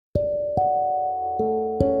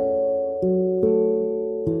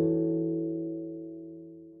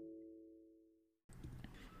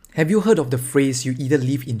Have you heard of the phrase, you either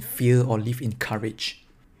live in fear or live in courage?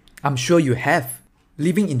 I'm sure you have.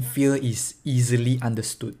 Living in fear is easily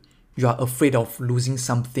understood. You are afraid of losing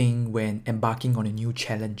something when embarking on a new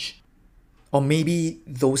challenge. Or maybe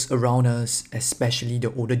those around us, especially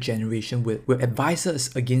the older generation, will advise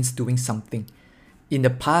us against doing something. In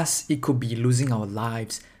the past, it could be losing our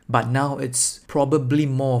lives, but now it's probably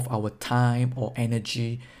more of our time or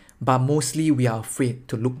energy. But mostly we are afraid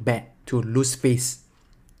to look bad, to lose face.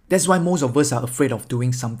 That's why most of us are afraid of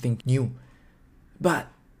doing something new. But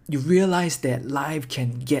you realize that life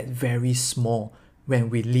can get very small when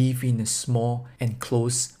we live in a small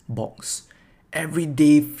enclosed box. Every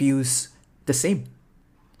day feels the same.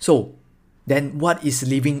 So, then what is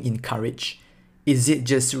living in courage? Is it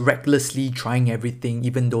just recklessly trying everything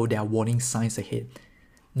even though there are warning signs ahead?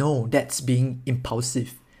 No, that's being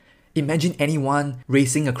impulsive. Imagine anyone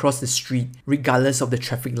racing across the street regardless of the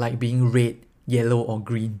traffic light being red, yellow or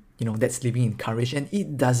green. That's living in courage, and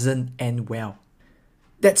it doesn't end well.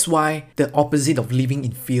 That's why the opposite of living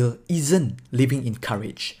in fear isn't living in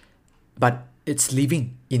courage, but it's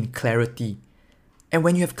living in clarity. And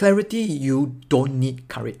when you have clarity, you don't need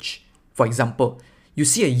courage. For example, you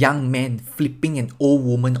see a young man flipping an old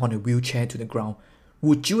woman on a wheelchair to the ground.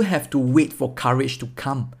 Would you have to wait for courage to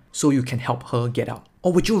come so you can help her get up?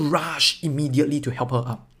 Or would you rush immediately to help her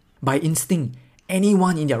up? By instinct,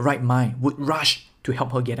 anyone in their right mind would rush to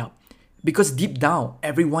help her get up. Because deep down,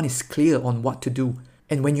 everyone is clear on what to do.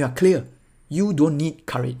 And when you are clear, you don't need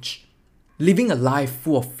courage. Living a life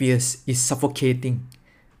full of fears is suffocating.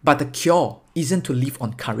 But the cure isn't to live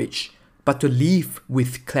on courage, but to live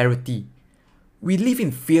with clarity. We live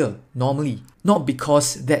in fear normally, not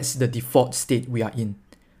because that's the default state we are in,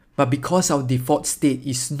 but because our default state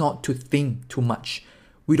is not to think too much.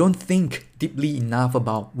 We don't think deeply enough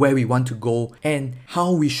about where we want to go and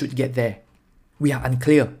how we should get there. We are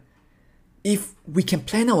unclear. If we can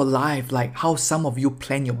plan our life like how some of you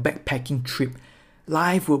plan your backpacking trip,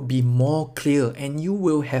 life will be more clear and you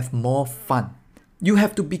will have more fun. You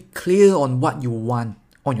have to be clear on what you want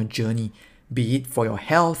on your journey, be it for your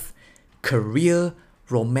health, career,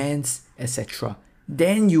 romance, etc.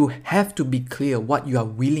 Then you have to be clear what you are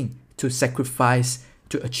willing to sacrifice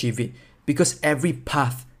to achieve it, because every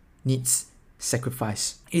path needs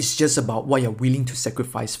sacrifice. It's just about what you're willing to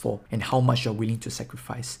sacrifice for and how much you're willing to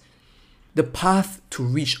sacrifice. The path to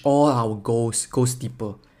reach all our goals goes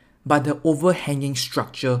deeper, but the overhanging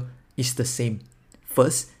structure is the same.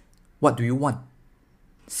 First, what do you want?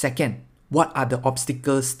 Second, what are the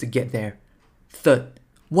obstacles to get there? Third,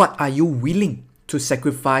 what are you willing to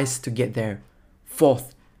sacrifice to get there?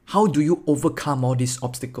 Fourth, how do you overcome all these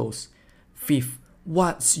obstacles? Fifth,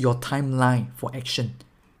 what's your timeline for action?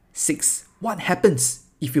 Sixth, what happens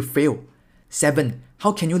if you fail? 7.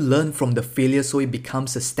 How can you learn from the failure so it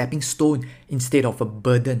becomes a stepping stone instead of a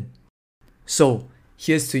burden? So,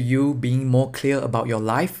 here's to you being more clear about your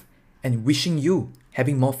life and wishing you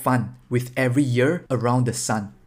having more fun with every year around the sun.